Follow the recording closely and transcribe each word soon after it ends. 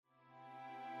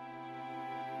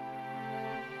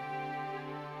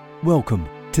Welcome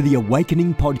to the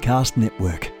Awakening Podcast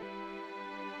Network.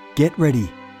 Get ready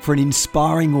for an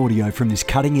inspiring audio from this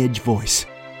cutting-edge voice.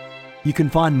 You can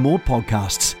find more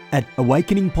podcasts at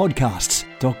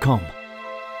awakeningpodcasts.com.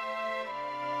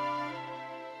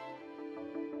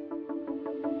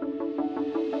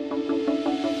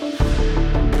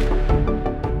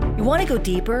 You want to go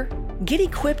deeper? Get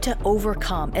equipped to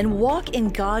overcome and walk in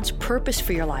God's purpose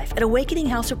for your life at Awakening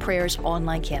House of Prayer's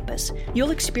online campus.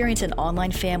 You'll experience an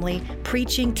online family,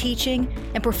 preaching, teaching,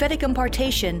 and prophetic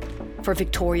impartation for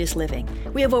victorious living.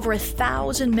 We have over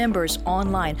 1,000 members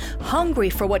online, hungry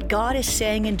for what God is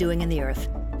saying and doing in the earth.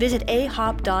 Visit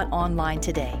ahop.online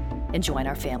today and join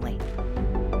our family.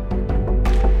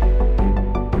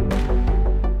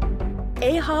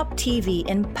 AHOP TV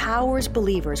empowers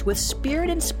believers with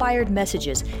Spirit-inspired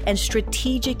messages and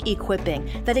strategic equipping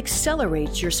that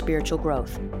accelerates your spiritual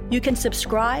growth. You can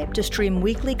subscribe to stream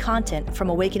weekly content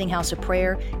from Awakening House of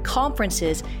Prayer,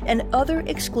 conferences, and other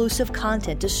exclusive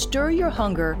content to stir your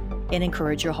hunger and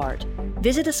encourage your heart.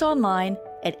 Visit us online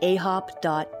at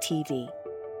ahop.tv.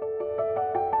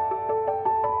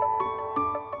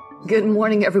 Good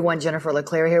morning, everyone. Jennifer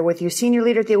LeClaire here with you, Senior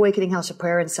Leader at the Awakening House of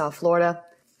Prayer in South Florida,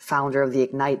 founder of the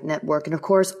Ignite Network, and of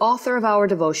course, author of our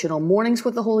devotional, Mornings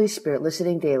with the Holy Spirit,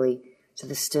 listening daily to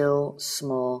the still,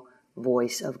 small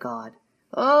voice of God.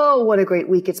 Oh, what a great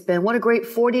week it's been. What a great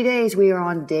 40 days. We are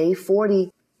on day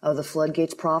 40 of the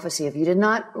Floodgates Prophecy. If you did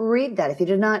not read that, if you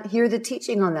did not hear the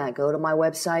teaching on that, go to my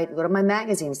website, go to my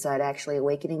magazine site, actually,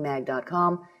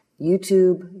 awakeningmag.com,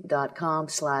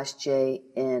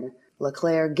 youtube.com/JN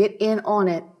LeClaire. Get in on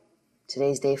it.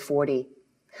 Today's day 40.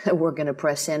 We're going to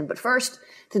press in. But first,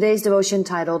 today's devotion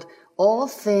titled, All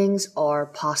Things Are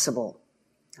Possible.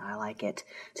 I like it.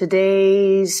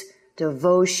 Today's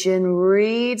devotion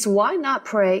reads, why not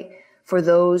pray for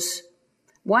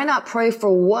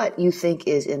what you think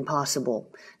is impossible?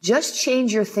 Just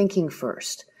change your thinking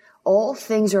first. All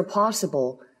things are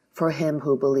possible for him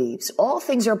who believes. All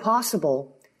things are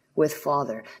possible with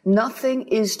Father. Nothing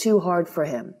is too hard for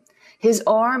him. His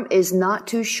arm is not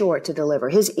too short to deliver.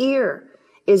 His ear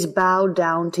is bowed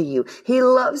down to you. He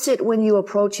loves it when you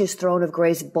approach his throne of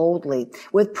grace boldly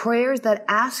with prayers that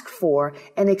ask for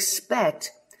and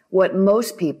expect what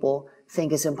most people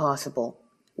think is impossible,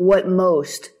 what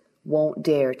most won't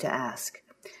dare to ask.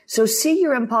 So see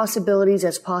your impossibilities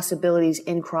as possibilities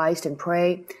in Christ and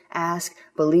pray, ask,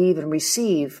 believe, and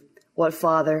receive what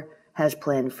Father has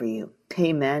planned for you.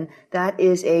 Amen. That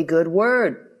is a good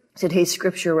word. Today's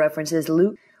scripture reference is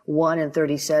Luke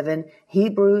 1:37,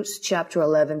 Hebrews chapter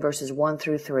 11, verses 1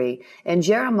 through 3, and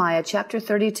Jeremiah chapter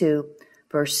 32,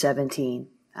 verse 17.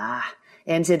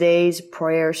 And today's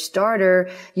prayer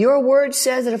starter, your word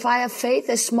says that if I have faith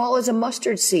as small as a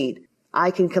mustard seed,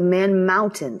 I can command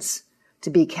mountains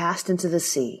to be cast into the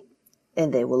sea,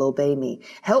 and they will obey me.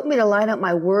 Help me to line up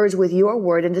my words with your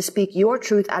word and to speak your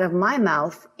truth out of my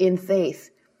mouth in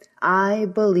faith. I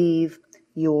believe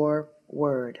your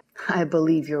word. I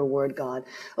believe your word, God.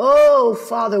 Oh,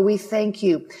 Father, we thank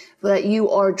you that you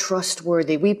are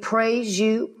trustworthy. We praise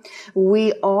you.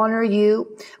 We honor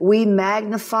you. We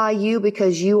magnify you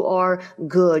because you are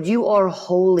good. You are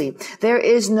holy. There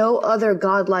is no other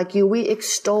God like you. We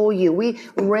extol you. We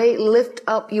lift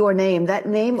up your name, that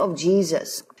name of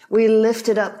Jesus. We lift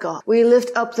it up, God. We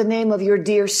lift up the name of your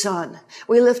dear Son.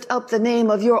 We lift up the name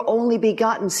of your only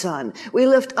begotten Son. We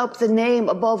lift up the name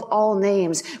above all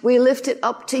names. We lift it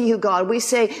up to you, God. We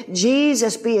say,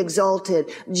 Jesus, be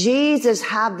exalted. Jesus,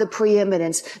 have the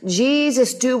preeminence.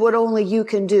 Jesus, do what only you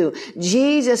can do.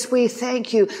 Jesus, we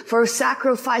thank you for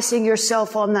sacrificing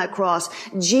yourself on that cross.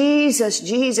 Jesus,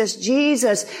 Jesus,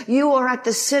 Jesus, you are at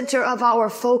the center of our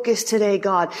focus today,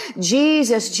 God.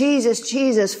 Jesus, Jesus,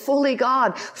 Jesus, fully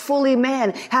God, fully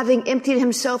man, having emptied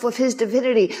himself of his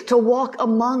divinity to walk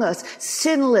among us,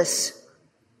 sinless.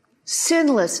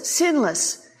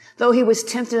 Though he was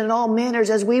tempted in all manners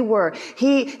as we are,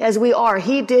 he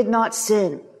did not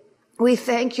sin. We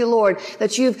thank you, Lord,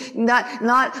 that you've not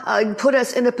put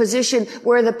us in a position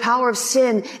where the power of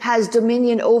sin has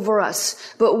dominion over us,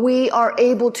 but we are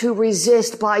able to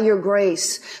resist by your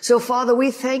grace. So, Father, we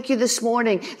thank you this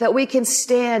morning that we can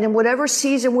stand in whatever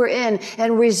season we're in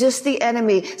and resist the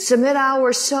enemy, submit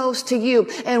ourselves to you,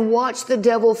 and watch the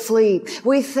devil flee.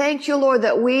 We thank you, Lord,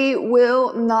 that we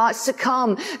will not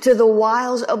succumb to the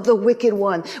wiles of the wicked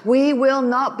one. We will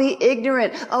not be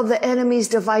ignorant of the enemy's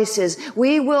devices.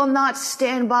 We will not not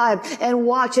stand by and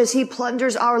watch as he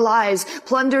plunders our lives,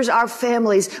 plunders our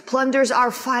families, plunders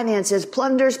our finances,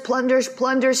 plunders,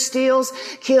 steals,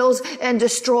 kills, and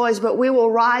destroys. But we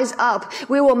will rise up.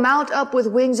 We will mount up with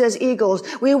wings as eagles.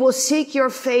 We will seek your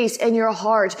face and your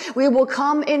heart. We will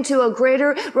come into a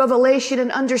greater revelation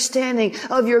and understanding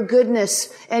of your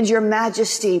goodness and your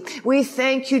majesty. We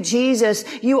thank you, Jesus.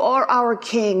 You are our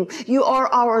King. You are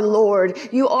our Lord.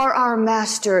 You are our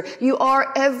Master. You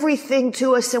are everything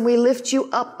to us, and we lift you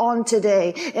up on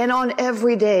today and on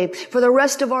every day. For the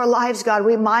rest of our lives, God,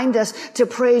 remind us to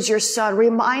praise your Son.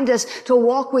 Remind us to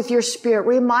walk with your Spirit.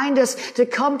 Remind us to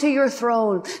come to your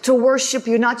throne, to worship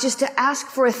you, not just to ask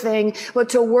for a thing, but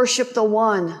to worship the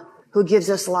one who gives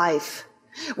us life.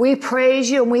 We praise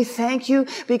you and we thank you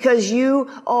because you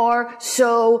are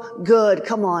so good.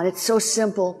 Come on, it's so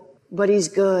simple, but he's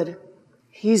good.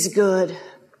 He's good.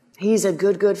 He's a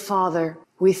good, good Father.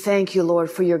 We thank you, Lord,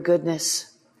 for your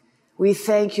goodness. We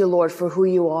thank you, Lord, for who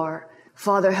you are.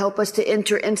 Father, help us to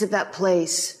enter into that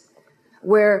place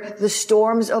where the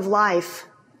storms of life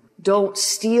don't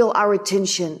steal our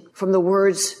attention from the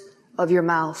words of your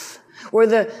mouth, where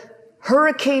the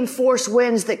hurricane force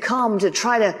winds that come to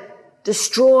try to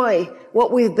destroy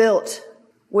what we've built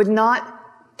would not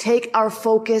take our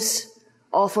focus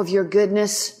off of your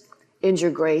goodness and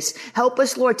your grace. Help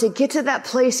us, Lord, to get to that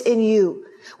place in you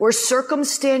where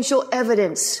circumstantial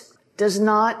evidence does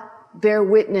not bear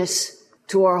witness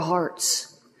to our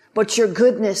hearts, but your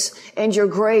goodness and your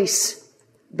grace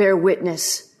bear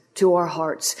witness to our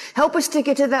hearts. Help us to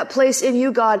get to that place in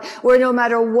you, God, where no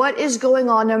matter what is going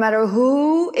on, no matter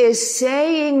who is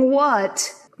saying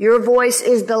what, your voice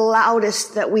is the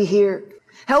loudest that we hear.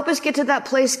 Help us get to that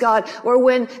place, God, where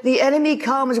when the enemy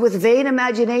comes with vain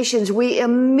imaginations, we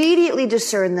immediately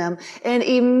discern them and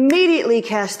immediately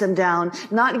cast them down,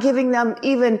 not giving them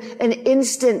even an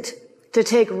instant to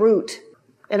take root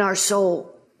in our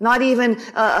soul, not even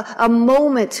a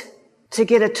moment to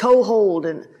get a toehold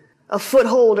and a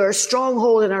foothold or a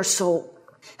stronghold in our soul.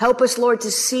 Help us, Lord,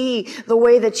 to see the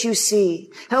way that you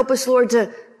see. Help us, Lord,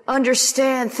 to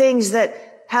understand things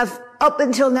that have up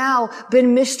until now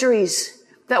been mysteries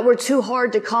that were too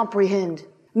hard to comprehend.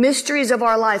 Mysteries of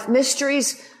our life,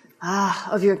 mysteries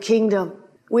of your kingdom.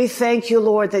 We thank you,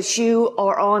 Lord, that you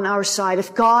are on our side.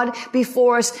 If God be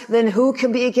for us, then who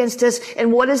can be against us?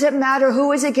 And what does it matter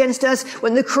who is against us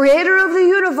when the creator of the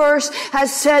universe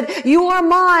has said, you are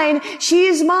mine, she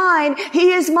is mine,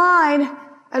 he is mine.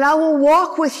 And I will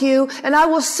walk with you, and I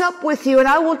will sup with you, and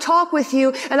I will talk with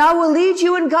you, and I will lead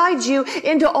you and guide you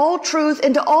into all truth,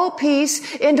 into all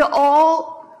peace, into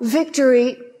all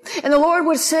victory. And the Lord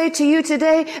would say to you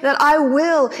today that I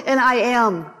will and I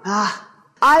am.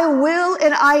 I will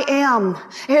and I am.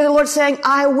 I hear the Lord saying,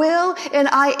 I will and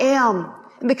I am.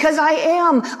 And because I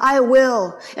am, I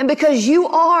will. And because you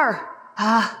are,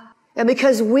 and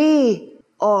because we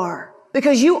are.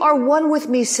 Because you are one with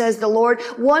me, says the Lord,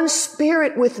 one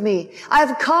spirit with me.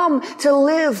 I've come to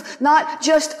live not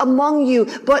just among you,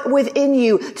 but within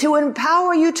you, to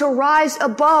empower you to rise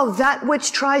above that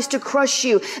which tries to crush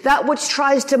you, that which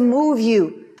tries to move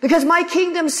you. Because my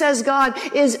kingdom, says God,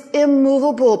 is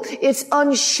immovable. It's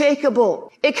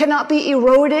unshakable. It cannot be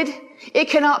eroded. It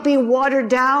cannot be watered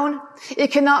down.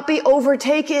 It cannot be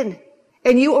overtaken.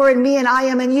 And you are in me and I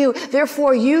am in you.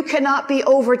 Therefore, you cannot be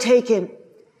overtaken,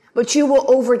 but you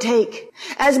will overtake.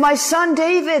 As my son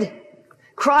David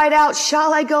cried out,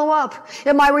 shall I go up?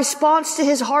 And my response to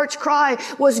his heart's cry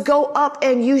was, go up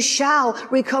and you shall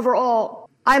recover all.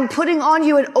 I'm putting on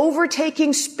you an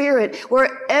overtaking spirit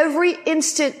where every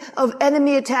instant of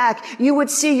enemy attack, you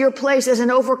would see your place as an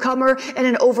overcomer and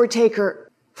an overtaker.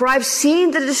 For I've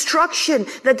seen the destruction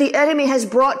that the enemy has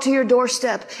brought to your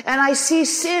doorstep, and I see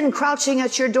sin crouching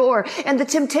at your door, and the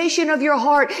temptation of your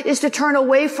heart is to turn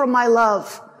away from my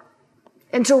love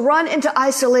and to run into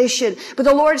isolation. But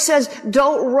the Lord says,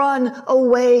 don't run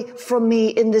away from me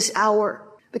in this hour,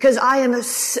 because I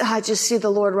just see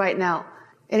the Lord right now.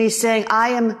 And he's saying, I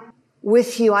am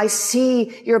with you. I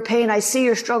see your pain. I see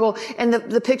your struggle. And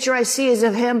the picture I see is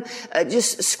of him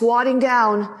just squatting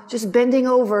down, just bending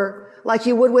over like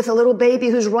you would with a little baby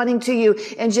who's running to you,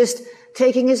 and just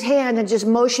taking his hand and just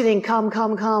motioning, come,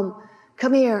 come, come.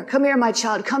 Come here, my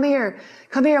child. Come here,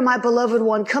 my beloved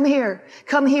one. Come here,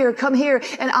 come here, come here.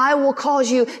 And I will cause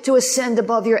you to ascend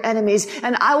above your enemies.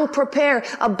 And I will prepare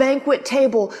a banquet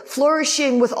table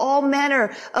flourishing with all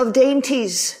manner of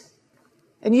dainties.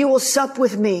 And you will sup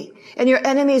with me, and your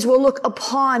enemies will look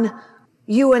upon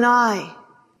you and I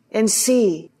and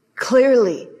see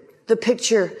clearly the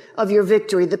picture of your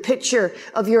victory, the picture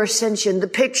of your ascension, the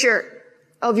picture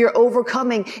of your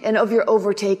overcoming and of your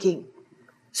overtaking.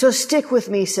 So stick with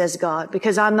me, says God,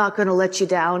 because I'm not going to let you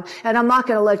down and I'm not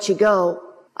going to let you go.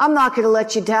 I'm not going to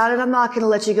let you down and I'm not going to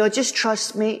let you go. Just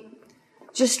trust me.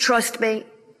 Just trust me.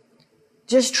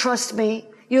 Just trust me.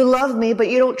 You love me, but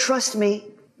you don't trust me.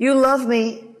 You love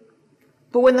me.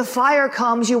 But when the fire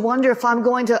comes, you wonder if I'm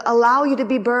going to allow you to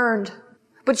be burned.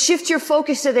 But shift your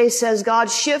focus today, says God.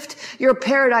 Shift your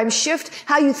paradigm. Shift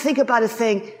how you think about a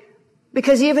thing.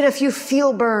 Because even if you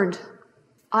feel burned,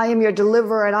 I am your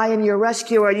deliverer and I am your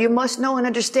rescuer. You must know and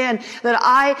understand that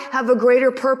I have a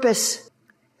greater purpose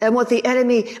than what the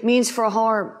enemy means for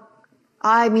harm.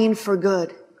 I mean for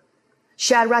good.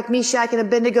 Shadrach, Meshach, and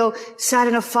Abednego sat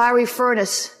in a fiery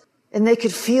furnace and they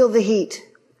could feel the heat.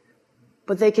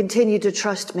 But they continued to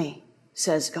trust me,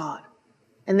 says God.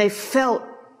 And they felt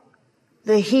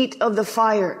the heat of the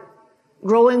fire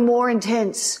growing more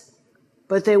intense,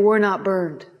 but they were not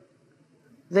burned.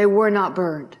 They were not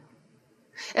burned.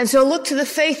 And so look to the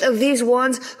faith of these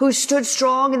ones who stood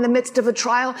strong in the midst of a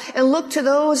trial, and look to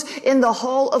those in the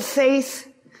hall of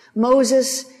faith,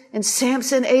 Moses and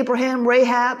Samson, Abraham,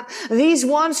 Rahab, these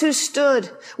ones who stood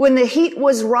when the heat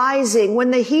was rising,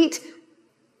 when the heat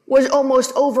was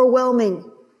almost overwhelming,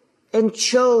 and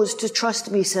chose to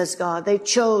trust me, says God. They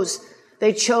chose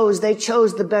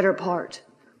the better part.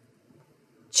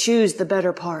 Choose the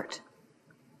better part,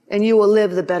 and you will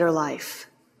live the better life.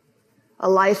 A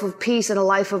life of peace and a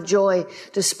life of joy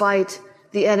despite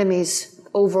the enemy's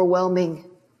overwhelming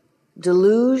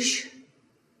deluge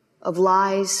of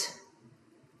lies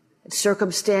and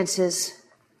circumstances.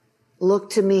 Look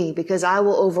to me, because I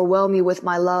will overwhelm you with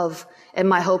my love and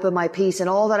my hope and my peace and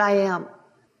all that I am.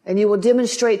 And you will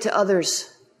demonstrate to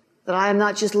others that I am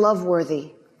not just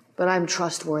love-worthy, but I'm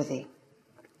trustworthy.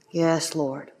 Yes,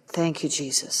 Lord. Thank you,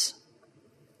 Jesus.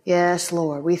 Yes,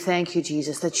 Lord. We thank you,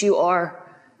 Jesus, that you are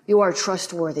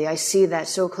trustworthy. I see that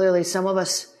so clearly. Some of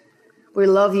us, we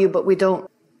love you, but we don't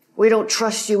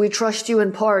trust you. We trust you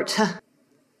in part.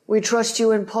 We trust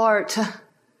you in part.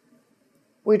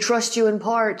 We trust you in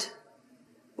part.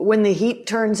 But when the heat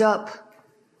turns up,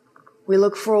 we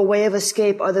look for a way of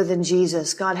escape other than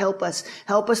Jesus. God, help us.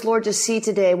 Help us, Lord, to see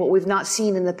today what we've not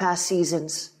seen in the past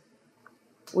seasons.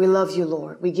 We love you,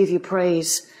 Lord. We give you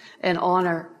praise and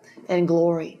honor and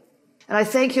glory. And I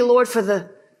thank you, Lord, for the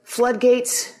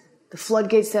floodgates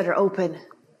that are open,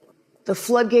 the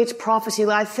floodgates prophecy.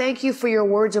 I thank you for your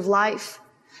words of life,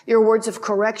 your words of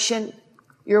correction,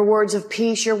 your words of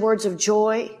peace, your words of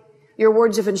joy, your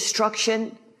words of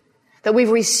instruction, that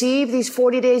we've received these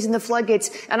 40 days in the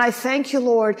floodgates. And I thank you,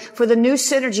 Lord, for the new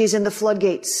synergies in the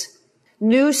floodgates,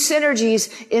 new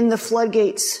synergies in the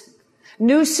floodgates,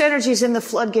 new synergies in the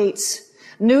floodgates.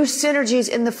 New synergies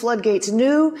in the floodgates,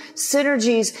 new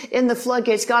synergies in the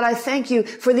floodgates. God, I thank you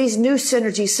for these new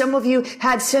synergies. Some of you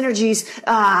had synergies,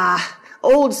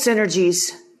 old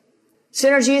synergies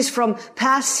from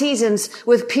past seasons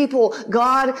with people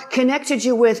God connected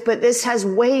you with, but this has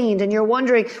waned and you're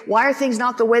wondering, why are things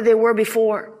not the way they were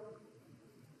before?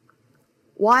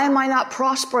 Why am I not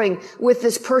prospering with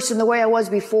this person the way I was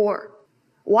before?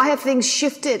 Why have things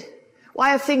shifted? Why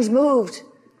have things moved?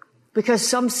 Because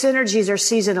some synergies are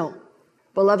seasonal.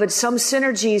 Beloved, some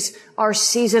synergies are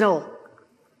seasonal.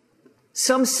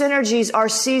 Some synergies are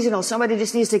seasonal. Somebody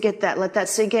just needs to get that. Let that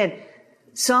sink in.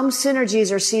 Some synergies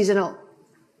are seasonal.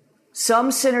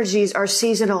 Some synergies are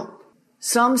seasonal.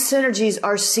 Some synergies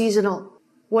are seasonal.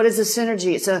 What is a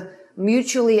synergy? It's a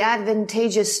mutually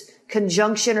advantageous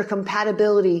conjunction or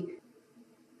compatibility.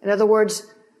 In other words,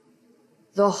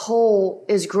 the whole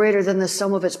is greater than the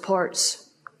sum of its parts.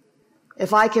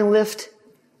 If I can lift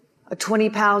a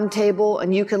 20-pound table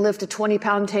and you can lift a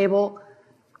 20-pound table,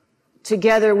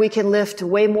 together we can lift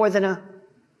way more than a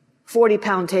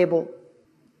 40-pound table.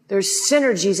 There's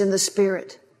synergies in the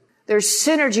spirit. There's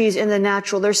synergies in the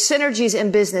natural. There's synergies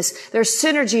in business. There's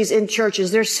synergies in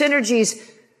churches. There's synergies.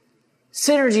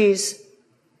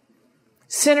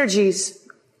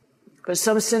 But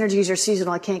some synergies are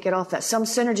seasonal. I can't get off that. Some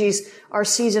synergies are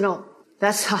seasonal.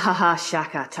 That's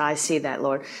shakata. I see that,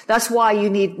 Lord. That's why you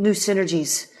need new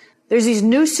synergies. There's these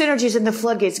new synergies in the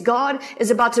floodgates. God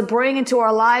is about to bring into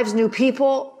our lives new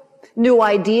people, new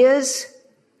ideas,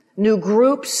 new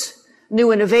groups,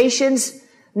 new innovations,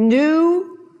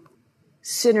 new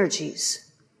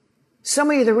synergies. Some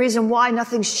of you, the reason why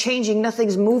nothing's changing,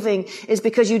 nothing's moving is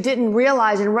because you didn't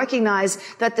realize and recognize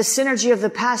that the synergy of the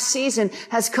past season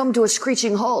has come to a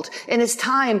screeching halt. And it's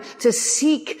time to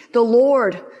seek the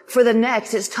Lord for the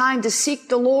next. It's time to seek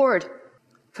the Lord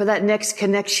for that next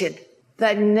connection,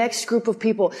 that next group of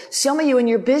people. Some of you in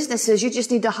your businesses, you just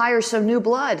need to hire some new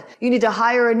blood. You need to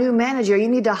hire a new manager. You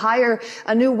need to hire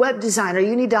a new web designer.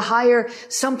 You need to hire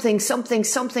something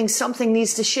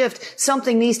needs to shift.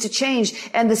 Something needs to change.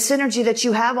 And the synergy that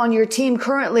you have on your team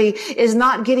currently is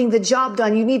not getting the job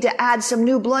done. You need to add some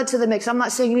new blood to the mix. I'm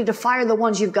not saying you need to fire the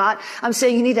ones you've got. I'm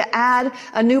saying you need to add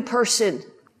a new person.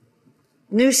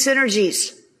 New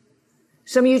synergies.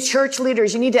 Some of you church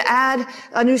leaders, you need to add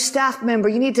a new staff member.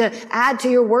 You need to add to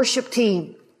your worship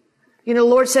team. You know, the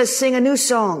Lord says sing a new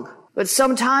song. But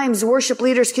sometimes worship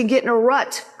leaders can get in a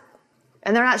rut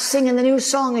and they're not singing the new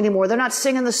song anymore. They're not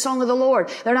singing the song of the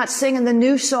Lord. They're not singing the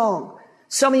new song.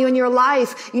 Some of you in your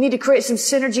life, you need to create some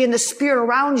synergy in the spirit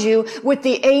around you with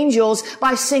the angels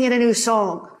by singing a new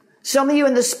song. Some of you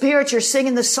in the spirit, you're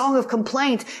singing the song of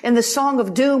complaint and the song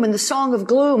of doom and the song of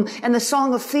gloom and the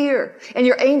song of fear. And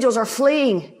your angels are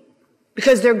fleeing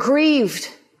because they're grieved,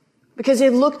 because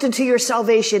they've looked into your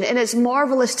salvation and it's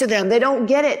marvelous to them. They don't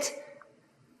get it.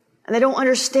 And they don't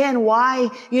understand why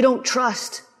you don't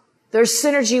trust. There's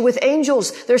synergy with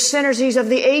angels. There's synergies of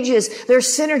the ages. There's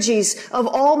synergies of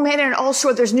all manner and all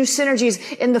sort. There's new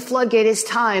synergies in the floodgate. It's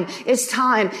time. It's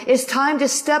time. It's time to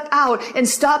step out and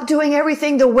stop doing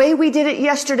everything the way we did it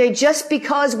yesterday just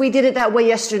because we did it that way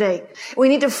yesterday. We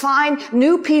need to find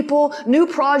new people, new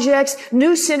projects,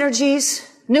 new synergies,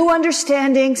 new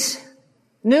understandings.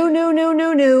 New.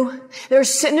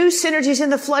 There's new synergies in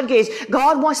the floodgates.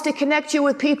 God wants to connect you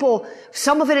with people.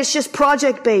 Some of it is just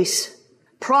project-based.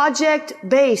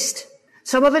 Project-based.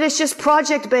 Some of it is just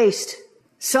project-based.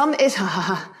 Some is,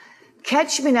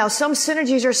 catch me now, some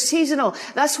synergies are seasonal.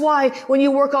 That's why when you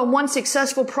work on one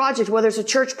successful project, whether it's a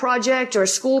church project or a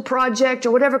school project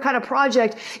or whatever kind of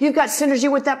project, you've got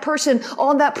synergy with that person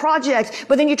on that project.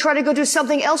 But then you try to go do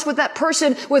something else with that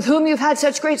person with whom you've had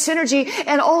such great synergy,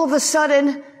 and all of a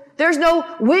sudden, there's no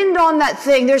wind on that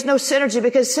thing. There's no synergy,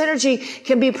 because synergy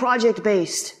can be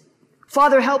project-based.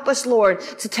 Father, help us, Lord,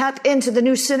 to tap into the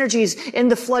new synergies in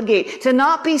the floodgate, to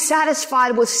not be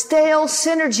satisfied with stale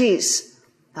synergies.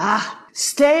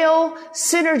 Stale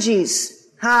synergies.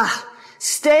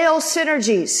 Stale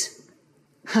synergies.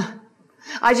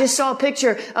 I just saw a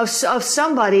picture of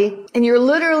somebody, and you're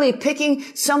literally picking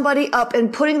somebody up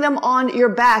and putting them on your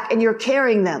back, and you're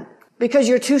carrying them because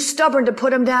you're too stubborn to put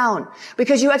them down,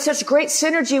 because you had such great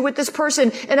synergy with this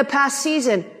person in a past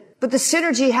season. But the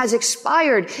synergy has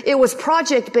expired. It was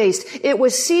project-based. It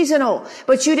was seasonal.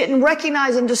 But you didn't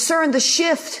recognize and discern the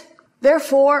shift.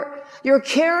 Therefore, you're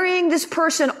carrying this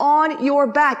person on your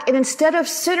back. And instead of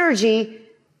synergy,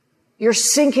 you're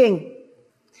sinking.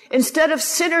 Instead of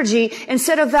synergy,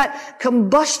 instead of that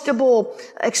combustible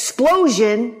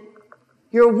explosion,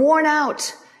 you're worn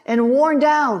out and worn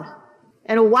down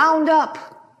and wound up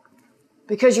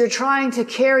because you're trying to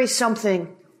carry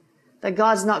something that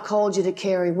God's not called you to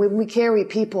carry. When we carry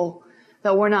people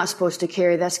that we're not supposed to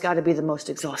carry, that's got to be the most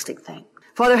exhausting thing.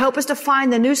 Father, help us to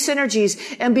find the new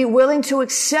synergies and be willing to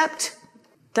accept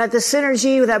that the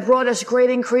synergy that brought us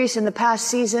great increase in the past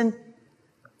season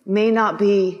may not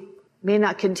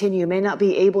continue, may not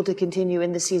be able to continue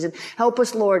in the season. Help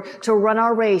us, Lord, to run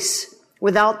our race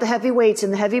without the heavy weights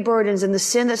and the heavy burdens and the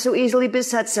sin that so easily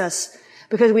besets us,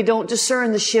 because we don't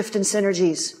discern the shift in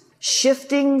synergies.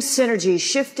 Shifting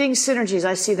synergies.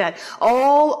 I see that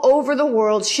all over the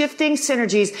world, shifting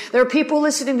synergies. There are people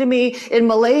listening to me in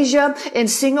Malaysia, in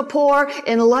Singapore,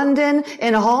 in London,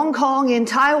 in Hong Kong, in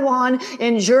Taiwan,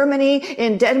 in Germany,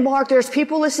 in Denmark. There's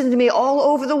people listening to me all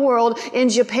over the world, in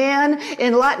Japan,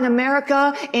 in Latin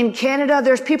America, in Canada.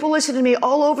 There's people listening to me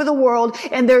all over the world,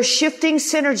 and there's shifting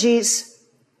synergies.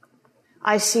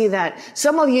 I see that.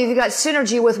 Some of you got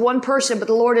synergy with one person, but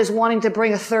the Lord is wanting to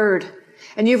bring a third.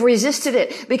 And you've resisted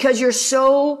it because you're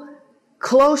so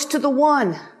close to the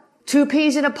one. Two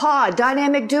peas in a pod,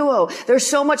 dynamic duo. There's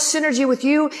so much synergy with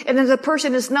you and then the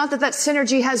person. It's not that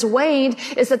synergy has waned.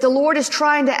 It's that the Lord is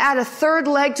trying to add a third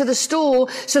leg to the stool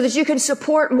so that you can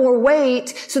support more weight,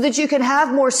 so that you can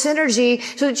have more synergy,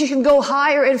 so that you can go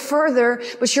higher and further.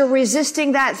 But you're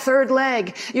resisting that third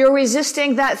leg. You're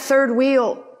resisting that third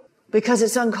wheel because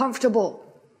it's uncomfortable.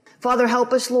 Father,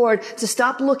 help us, Lord, to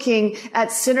stop looking at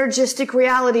synergistic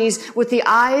realities with the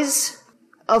eyes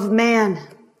of man,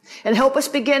 and help us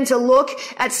begin to look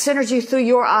at synergy through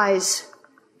your eyes,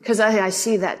 because I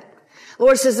see that.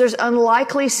 Lord says there's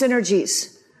unlikely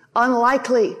synergies.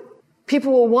 Unlikely.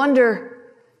 People will wonder,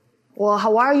 well,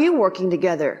 why are you working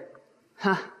together?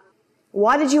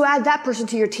 Why did you add that person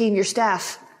to your team, your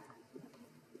staff,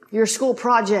 your school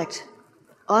project?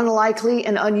 Unlikely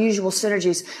and unusual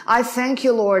synergies. I thank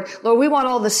you, Lord. Lord, we want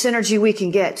all the synergy we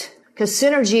can get. Because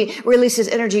synergy releases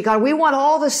energy. God, we want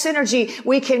all the synergy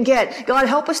we can get. God,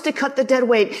 help us to cut the dead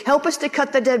weight. Help us to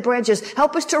cut the dead branches.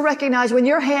 Help us to recognize when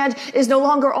your hand is no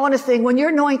longer on a thing, when your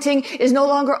anointing is no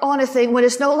longer on a thing, when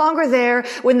it's no longer there,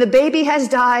 when the baby has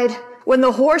died, when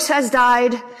the horse has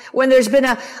died, when there's been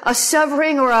a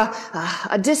severing or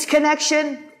a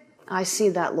disconnection. I see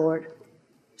that, Lord.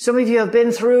 Some of you have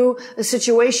been through a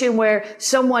situation where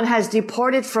someone has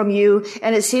departed from you,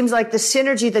 and it seems like the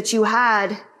synergy that you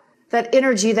had, that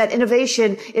energy, that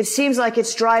innovation, it seems like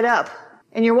it's dried up,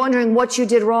 and you're wondering what you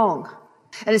did wrong.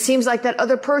 And it seems like that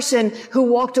other person who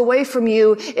walked away from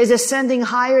you is ascending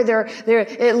higher.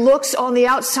 It looks on the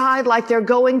outside like they're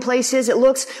going places. It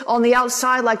looks on the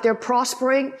outside like they're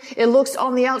prospering. It looks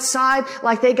on the outside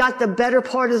like they got the better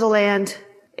part of the land.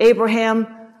 Abraham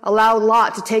allowed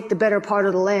Lot to take the better part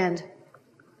of the land.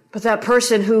 But that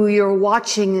person who you're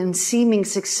watching in seeming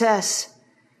success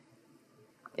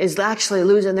is actually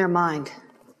losing their mind.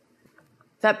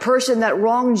 That person that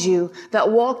wronged you,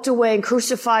 that walked away and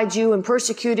crucified you and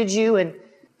persecuted you, and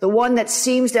the one that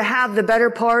seems to have the better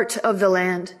part of the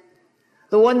land,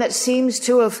 the one that seems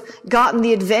to have gotten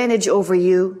the advantage over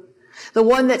you, the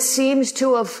one that seems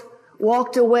to have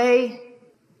walked away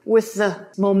with the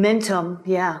momentum,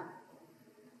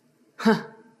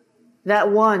 that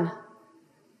one,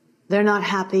 they're not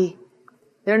happy,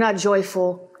 they're not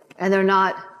joyful, and they're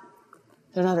not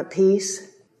at peace,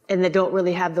 and they don't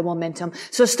really have the momentum.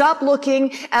 So stop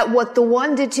looking at what the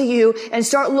one did to you and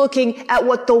start looking at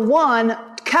what the one,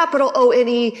 capital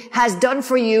O-N-E, has done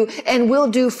for you and will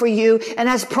do for you and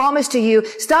has promised to you.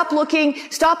 Stop looking at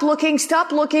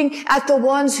the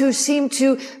ones who seem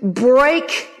to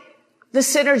break the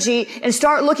synergy and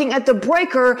start looking at the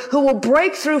breaker who will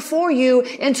break through for you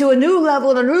into a new level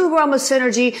and a new realm of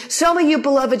synergy. Some of you,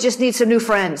 beloved, just need some new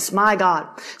friends. My God.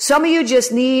 Some of you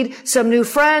just need some new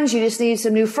friends. You just need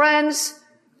some new friends.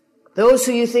 Those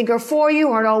who you think are for you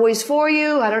aren't always for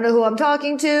you. I don't know who I'm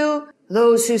talking to.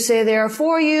 Those who say they are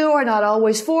for you are not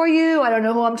always for you. I don't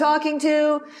know who I'm talking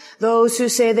to. Those who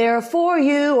say they are for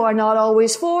you are not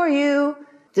always for you.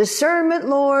 Discernment,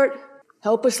 Lord.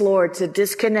 Help us, Lord, to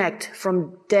disconnect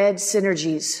from dead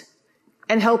synergies.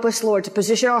 And help us, Lord, to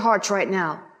position our hearts right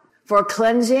now for a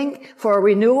cleansing, for a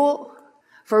renewal,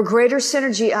 for a greater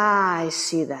synergy. I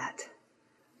see that.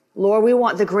 Lord, we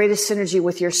want the greatest synergy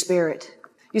with your Spirit.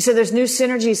 You said there's new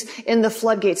synergies in the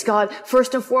floodgates. God,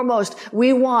 first and foremost,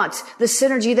 we want the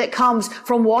synergy that comes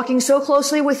from walking so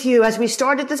closely with you as we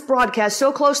started this broadcast,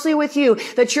 so closely with you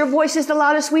that your voice is the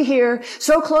loudest we hear,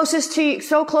 so close to you,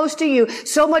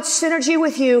 so much synergy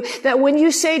with you that when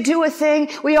you say do a thing,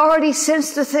 we already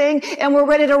sense the thing and we're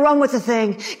ready to run with the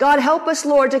thing. God, help us,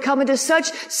 Lord, to come into such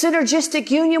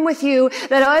synergistic union with you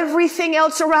that everything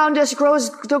else around us grows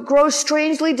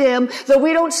strangely dim, that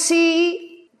we don't see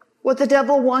what the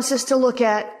devil wants us to look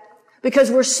at because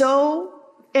we're so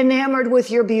enamored with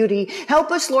your beauty.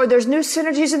 Help us, Lord. There's new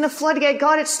synergies in the floodgate.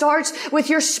 God, it starts with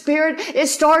your Spirit. It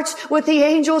starts with the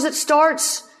angels. It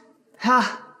starts.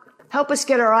 Help us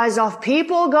get our eyes off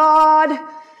people, God.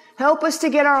 Help us to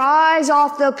get our eyes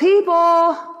off the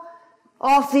people,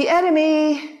 off the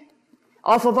enemy,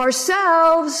 off of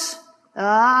ourselves.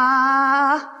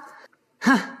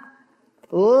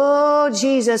 Oh,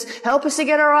 Jesus, help us to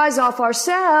get our eyes off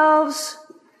ourselves.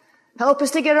 Help us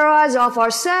to get our eyes off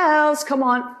ourselves. Come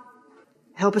on.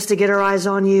 Help us to get our eyes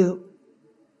on you.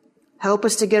 Help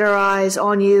us to get our eyes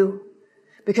on you.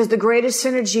 Because the greatest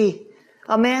synergy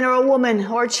a man or a woman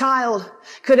or a child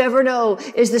could ever know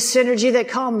is the synergy that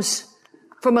comes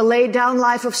from a laid down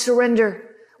life of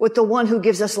surrender with the one who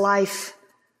gives us life,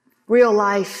 real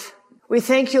life. We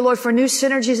thank you, Lord, for new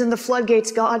synergies in the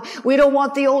floodgates, God. We don't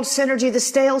want the old synergy, the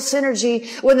stale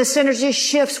synergy. When the synergy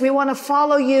shifts, we want to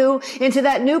follow you into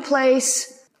that new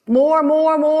place. More,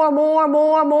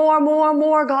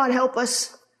 God, help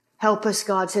us. Help us,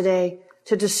 God, today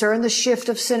to discern the shift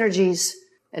of synergies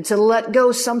and to let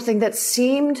go something that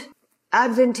seemed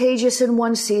advantageous in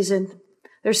one season.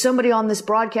 There's somebody on this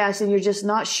broadcast and you're just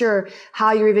not sure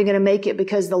how you're even going to make it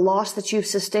because the loss that you've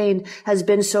sustained has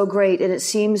been so great. And it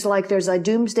seems like there's a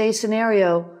doomsday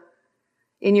scenario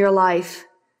in your life.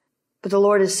 But the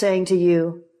Lord is saying to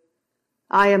you,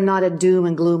 I am not a doom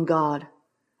and gloom God.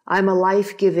 I'm a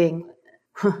life-giving,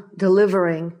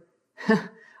 delivering,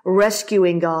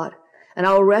 rescuing God. And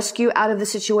I will rescue out of the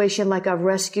situation like I've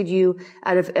rescued you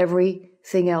out of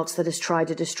everything else that has tried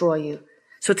to destroy you.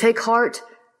 So take heart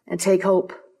and take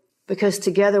hope, because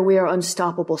together we are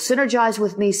unstoppable. Synergize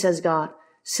with me, says God.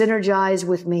 Synergize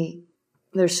with me.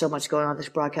 There's so much going on in this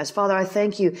broadcast. Father, I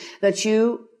thank you that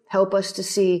you help us to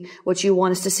see what you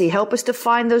want us to see. Help us to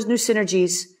find those new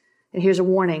synergies. And here's a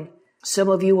warning. Some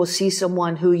of you will see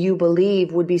someone who you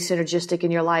believe would be synergistic in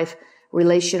your life,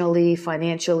 relationally,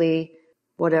 financially,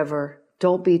 whatever.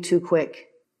 Don't be too quick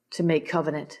to make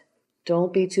covenant.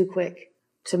 Don't be too quick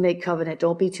to make covenant.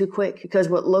 Don't be too quick, because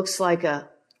what looks like a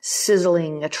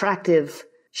sizzling, attractive,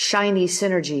 shiny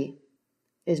synergy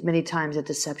is many times a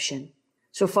deception.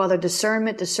 So Father,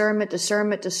 discernment.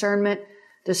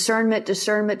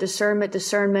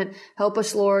 Help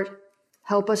us, Lord.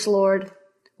 Help us, Lord,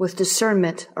 with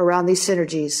discernment around these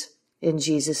synergies. In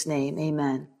Jesus' name,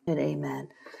 amen and amen.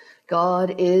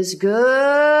 God is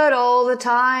good all the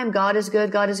time. God is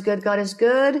good. God is good. God is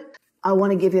good. I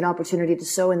want to give you an opportunity to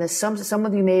sow in this. Some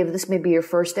of you this may be your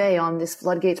first day on this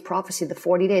Floodgates prophecy, the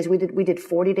 40 days. We did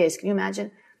 40 days. Can you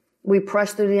imagine? We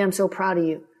pressed through the end. I'm so proud of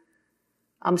you.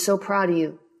 I'm so proud of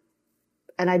you.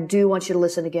 And I do want you to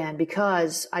listen again,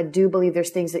 because I do believe there's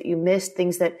things that you missed,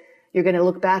 things that you're going to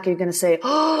look back and you're going to say,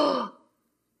 oh,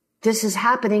 this is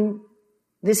happening.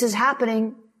 This is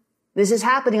happening. This is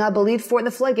happening. I believed for it in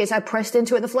the floodgates. I pressed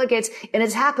into it in the floodgates, and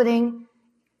it's happening.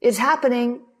 It's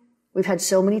happening. We've had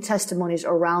so many testimonies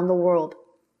around the world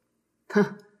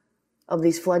of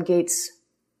these floodgates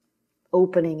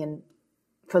opening. And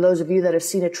for those of you that have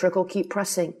seen a trickle, keep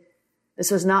pressing.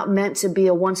 This was not meant to be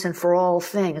a once and for all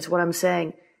thing. It's what I'm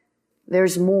saying.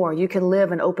 There's more. You can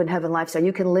live an open heaven lifestyle.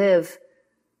 You can live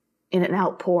in an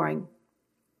outpouring.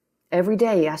 Every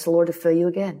day, ask the Lord to fill you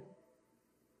again.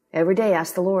 Every day,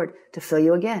 ask the Lord to fill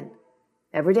you again.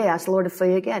 Every day, ask the Lord to fill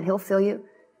you again. He'll fill you.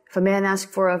 If a man asks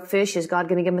for a fish, is God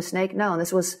going to give him a snake? No. And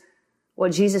this was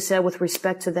what Jesus said with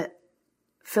respect to the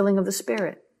filling of the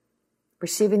Spirit,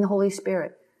 receiving the Holy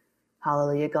Spirit.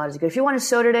 Hallelujah. God is good. If you want to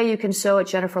sow today, you can sow at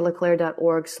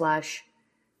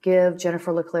jenniferleclaire.org/give,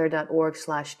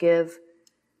 jenniferleclaire.org/give,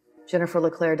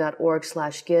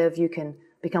 jenniferleclaire.org/give. You can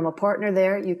become a partner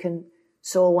there. You can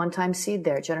sow a one-time seed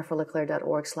there,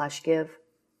 jenniferleclaire.org/give,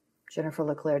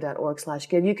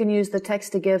 jenniferleclaire.org/give. You can use the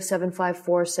text to give,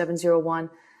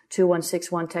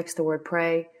 754-701-2161. Text the word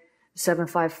pray.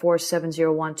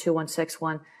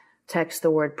 754-701-2161. Text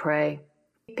the word pray.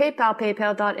 PayPal,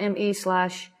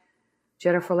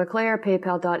 paypal.me/Jennifer LeClaire,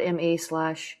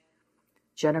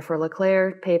 paypal.me/Jennifer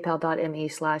LeClaire,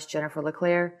 paypal.me/Jennifer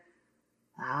LeClaire.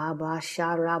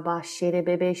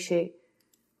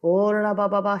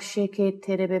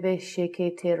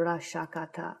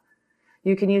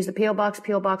 You can use the P.O. Box,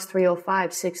 P.O. Box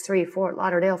 30563, Fort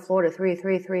Lauderdale, Florida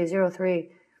 33303.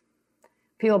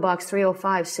 P.O. Box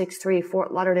 30563,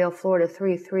 Fort Lauderdale, Florida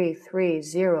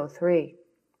 33303.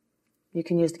 You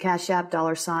can use the Cash App,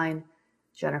 $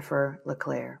 Jennifer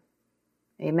LeClaire.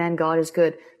 Amen. God is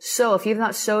good. So if you've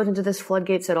not sowed into this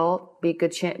floodgates at all, be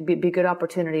good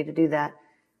opportunity to do that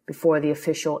before the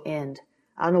official end.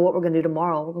 I don't know what we're going to do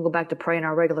tomorrow. We're going to go back to praying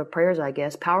our regular prayers, I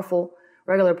guess. Powerful,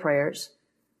 regular prayers.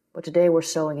 But today we're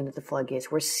sowing into the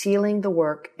floodgates. We're sealing the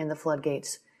work in the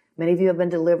floodgates. Many of you have been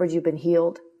delivered. You've been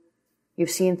healed.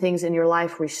 You've seen things in your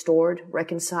life restored,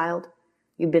 reconciled.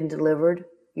 You've been delivered.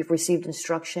 You've received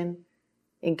instruction,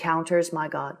 encounters, my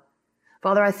God.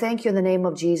 Father, I thank you in the name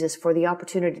of Jesus for the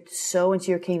opportunity to sow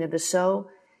into your kingdom, to sow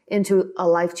into a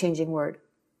life-changing word.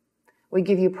 We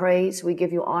give you praise. We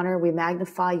give you honor. We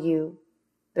magnify you.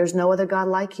 There's no other God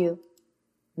like you.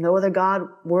 No other God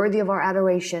worthy of our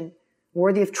adoration,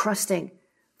 worthy of trusting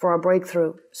for our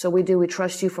breakthrough. So we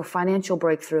trust you for financial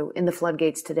breakthrough in the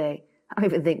floodgates today. I don't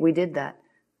even think we did that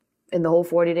in the whole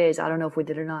 40 days. I don't know if we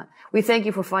did or not. We thank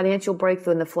you for financial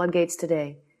breakthrough in the floodgates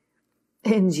today.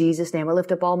 In Jesus' name, I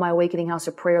lift up all my Awakening House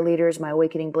of Prayer leaders, my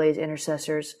Awakening Blaze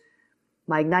intercessors,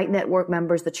 my Ignite Network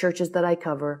members, the churches that I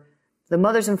cover, the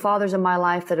mothers and fathers in my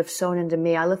life that have sown into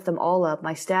me. I lift them all up,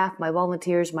 my staff, my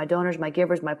volunteers, my donors, my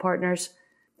givers, my partners.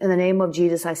 In the name of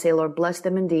Jesus, I say, Lord, bless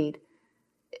them indeed.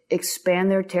 Expand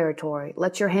their territory.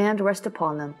 Let your hand rest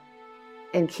upon them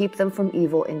and keep them from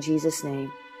evil in Jesus'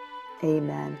 name.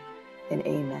 Amen and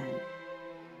amen.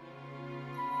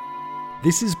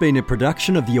 This has been a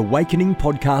production of the Awakening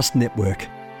Podcast Network.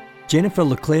 Jennifer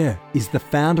LeClaire is the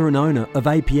founder and owner of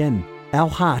APN. Our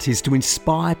heart is to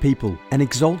inspire people and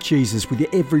exalt Jesus with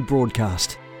every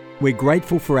broadcast. We're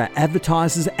grateful for our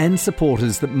advertisers and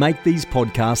supporters that make these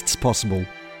podcasts possible.